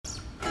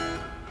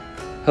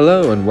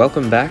Hello and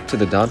welcome back to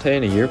the Dante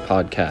in a Year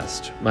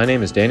podcast. My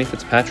name is Danny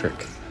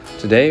Fitzpatrick.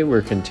 Today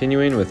we're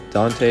continuing with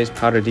Dante's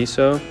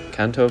Paradiso,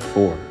 Canto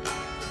 4.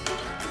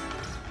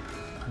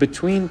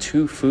 Between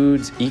two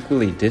foods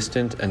equally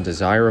distant and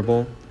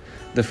desirable,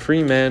 the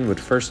free man would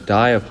first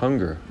die of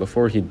hunger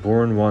before he'd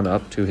borne one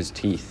up to his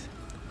teeth.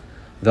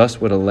 Thus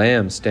would a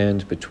lamb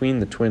stand between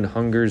the twin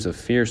hungers of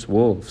fierce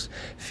wolves,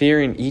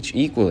 fearing each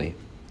equally.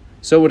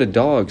 So would a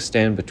dog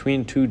stand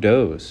between two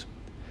does.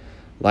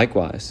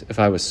 Likewise, if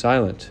I was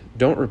silent,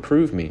 don't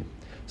reprove me,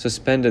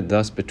 suspended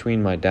thus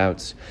between my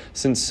doubts,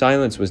 since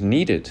silence was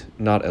needed,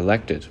 not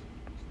elected.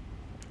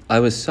 I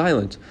was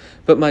silent,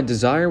 but my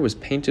desire was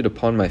painted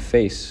upon my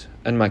face,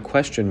 and my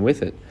question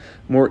with it,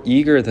 more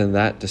eager than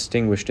that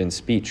distinguished in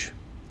speech.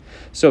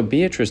 So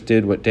Beatrice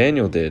did what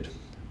Daniel did,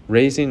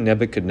 raising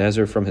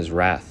Nebuchadnezzar from his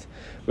wrath,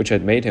 which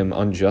had made him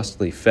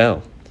unjustly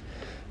fell.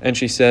 And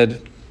she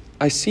said,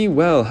 I see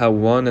well how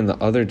one and the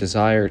other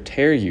desire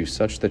tear you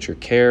such that your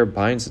care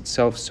binds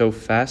itself so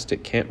fast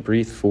it can't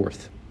breathe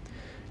forth.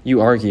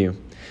 You argue,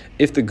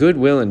 if the good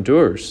will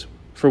endures,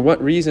 for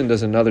what reason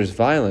does another's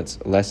violence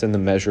lessen the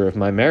measure of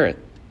my merit?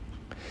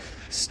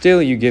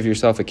 Still you give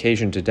yourself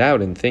occasion to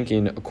doubt in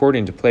thinking,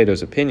 according to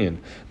Plato's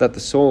opinion, that the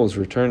souls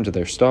return to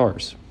their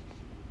stars.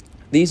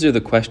 These are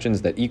the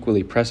questions that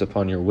equally press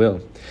upon your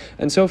will,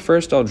 and so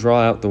first I'll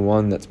draw out the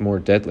one that's more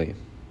deadly.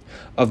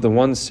 Of the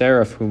one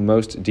seraph who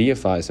most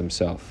deifies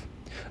himself,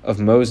 of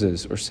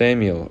Moses or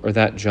Samuel or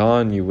that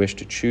John you wish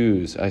to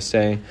choose, I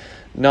say,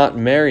 not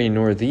Mary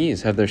nor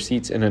these have their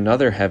seats in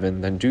another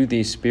heaven than do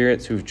these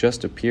spirits who've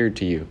just appeared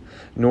to you,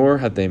 nor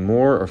have they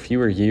more or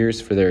fewer years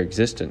for their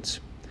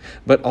existence.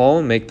 But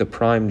all make the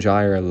prime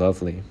gyre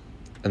lovely,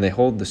 and they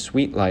hold the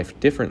sweet life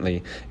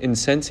differently, in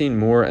sensing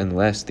more and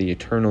less the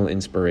eternal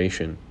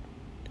inspiration.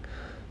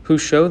 Who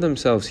show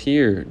themselves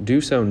here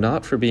do so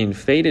not for being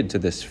fated to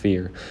this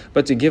sphere,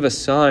 but to give a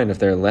sign of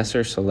their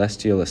lesser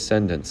celestial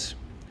ascendance.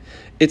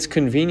 It's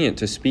convenient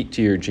to speak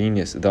to your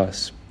genius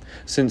thus,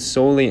 since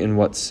solely in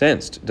what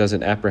sense does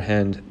it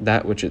apprehend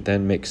that which it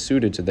then makes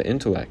suited to the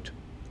intellect.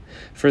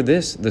 For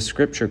this the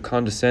Scripture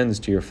condescends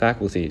to your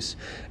faculties,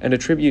 and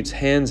attributes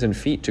hands and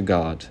feet to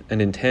God,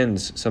 and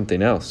intends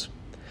something else.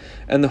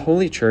 And the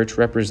Holy Church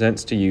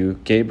represents to you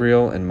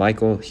Gabriel and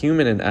Michael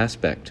human in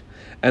aspect,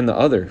 and the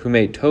other who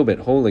made Tobit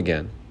whole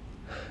again.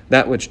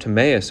 That which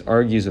Timaeus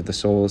argues of the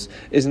souls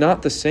is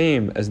not the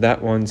same as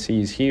that one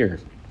sees here,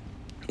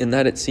 in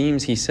that it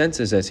seems he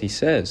senses as he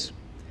says.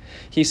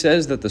 He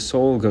says that the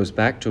soul goes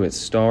back to its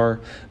star,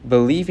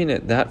 believing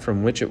it that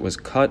from which it was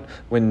cut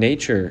when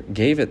nature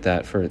gave it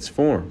that for its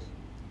form.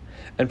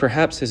 And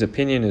perhaps his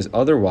opinion is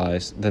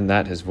otherwise than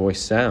that his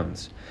voice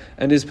sounds,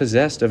 and is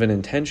possessed of an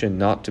intention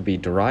not to be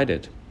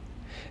derided.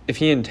 If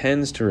he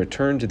intends to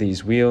return to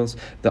these wheels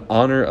the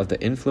honor of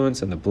the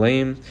influence and the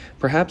blame,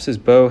 perhaps his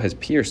bow has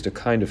pierced a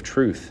kind of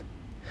truth.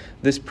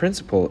 This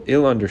principle,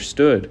 ill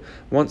understood,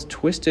 once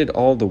twisted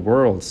all the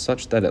world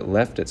such that it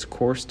left its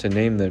course to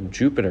name them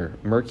Jupiter,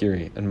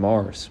 Mercury, and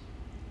Mars.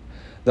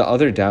 The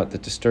other doubt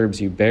that disturbs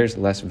you bears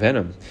less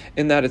venom,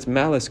 in that its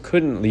malice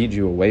couldn't lead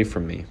you away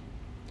from me.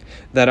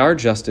 That our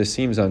justice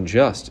seems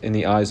unjust in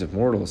the eyes of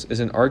mortals is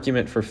an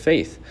argument for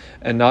faith,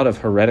 and not of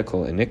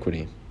heretical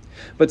iniquity.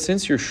 But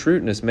since your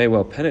shrewdness may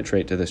well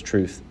penetrate to this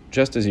truth,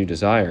 just as you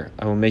desire,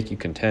 I will make you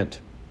content.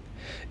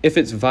 If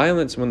its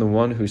violence when the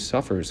one who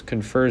suffers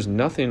confers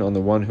nothing on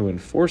the one who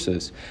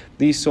enforces,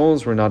 these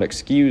souls were not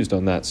excused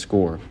on that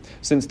score,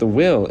 since the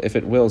will, if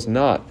it wills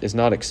not, is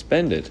not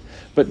expended,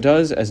 but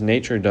does as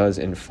nature does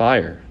in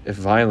fire, if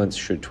violence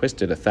should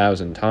twist it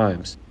 1,000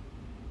 times.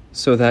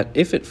 So that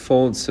if it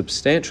folds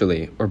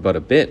substantially, or but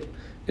a bit,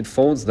 it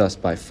folds thus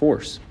by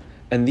force,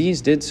 and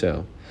these did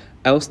so,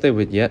 else they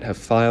would yet have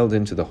filed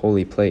into the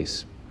holy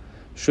place,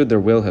 should their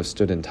will have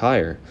stood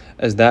entire,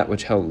 as that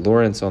which held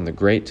Lawrence on the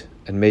grate,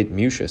 and made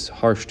Mucius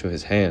harsh to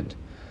his hand.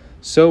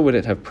 So would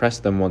it have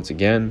pressed them once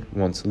again,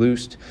 once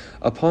loosed,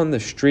 upon the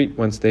street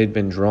whence they'd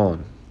been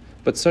drawn.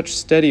 But such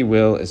steady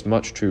will is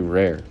much too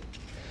rare.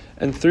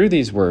 And through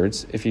these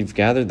words, if you've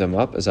gathered them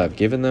up as I've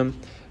given them,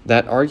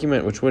 that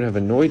argument which would have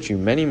annoyed you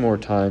many more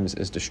times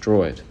is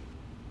destroyed.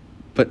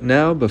 But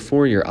now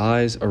before your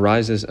eyes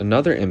arises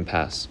another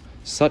impasse,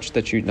 such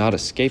that you'd not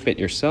escape it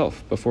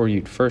yourself before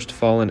you'd first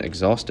fallen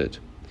exhausted.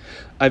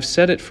 I've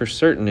said it for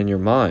certain in your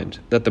mind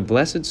that the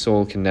blessed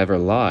soul can never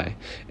lie,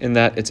 in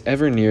that it's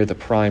ever near the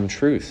prime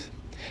truth.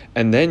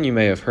 And then you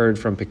may have heard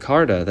from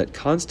Picarda that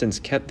Constance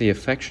kept the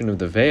affection of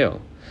the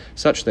veil,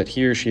 such that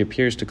here she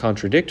appears to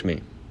contradict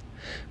me.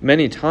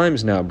 Many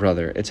times now,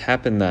 brother, it's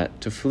happened that,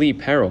 to flee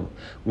peril,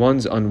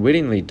 one's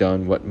unwittingly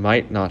done what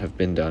might not have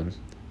been done,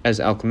 as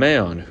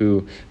Alcmaeon,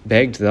 who,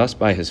 begged thus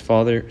by his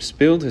father,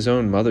 spilled his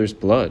own mother's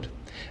blood,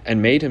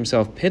 and made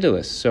himself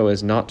pitiless so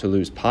as not to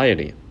lose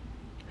piety.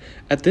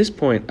 At this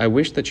point, I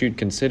wish that you'd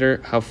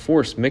consider how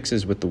force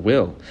mixes with the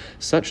will,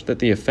 such that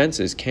the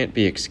offenses can't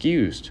be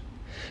excused.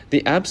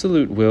 The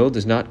absolute will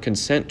does not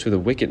consent to the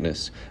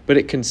wickedness, but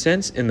it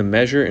consents in the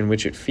measure in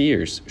which it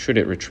fears, should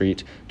it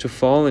retreat, to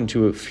fall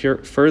into a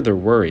further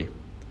worry.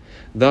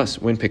 Thus,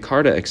 when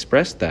Picarda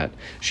expressed that,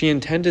 she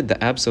intended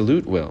the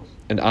absolute will,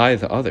 and I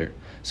the other,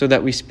 so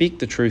that we speak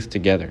the truth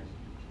together.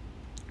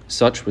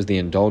 Such was the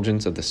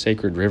indulgence of the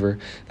sacred river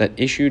that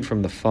issued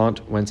from the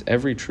font whence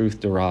every truth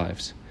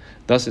derives.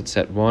 Thus it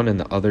set one and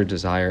the other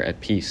desire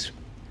at peace.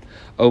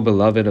 O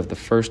beloved of the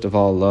first of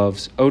all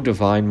loves, O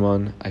divine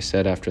one, I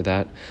said after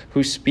that,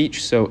 whose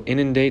speech so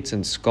inundates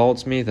and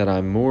scalds me that I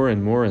am more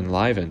and more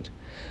enlivened.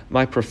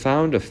 My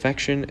profound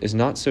affection is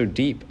not so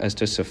deep as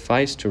to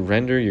suffice to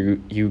render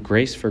you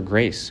grace for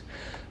grace,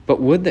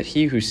 but would that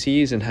he who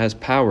sees and has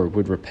power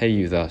would repay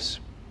you thus.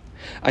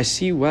 I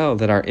see well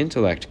that our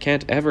intellect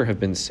can't ever have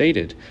been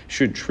sated,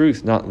 should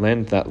truth not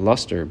lend that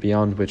luster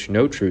beyond which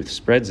no truth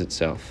spreads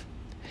itself.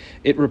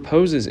 It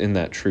reposes in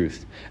that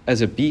truth,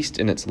 as a beast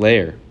in its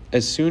lair,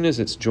 as soon as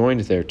it's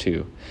joined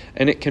thereto,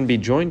 and it can be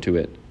joined to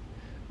it.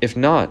 If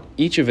not,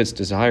 each of its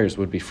desires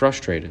would be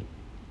frustrated.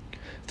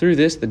 Through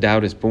this the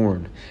doubt is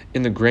born,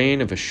 in the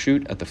grain of a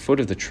shoot at the foot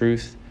of the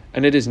truth,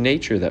 and it is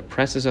nature that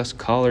presses us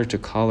collar to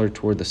collar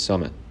toward the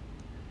summit.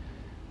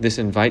 This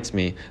invites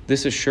me,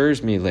 this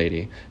assures me,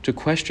 lady, to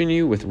question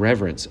you with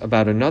reverence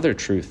about another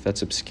truth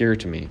that's obscure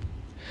to me.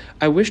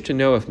 I wish to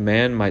know if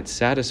man might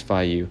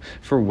satisfy you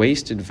for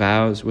wasted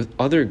vows with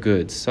other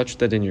goods such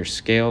that in your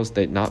scales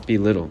they'd not be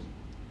little.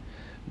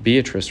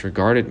 Beatrice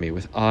regarded me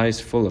with eyes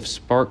full of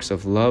sparks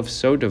of love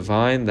so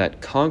divine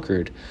that,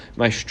 conquered,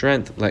 my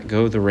strength let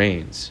go the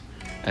reins,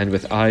 and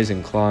with eyes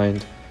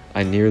inclined,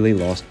 I nearly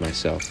lost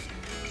myself.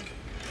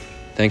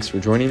 Thanks for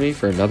joining me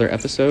for another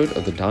episode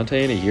of the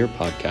Dante in a Year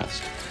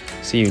podcast.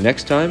 See you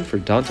next time for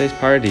Dante's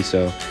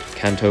Paradiso,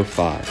 Canto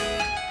 5.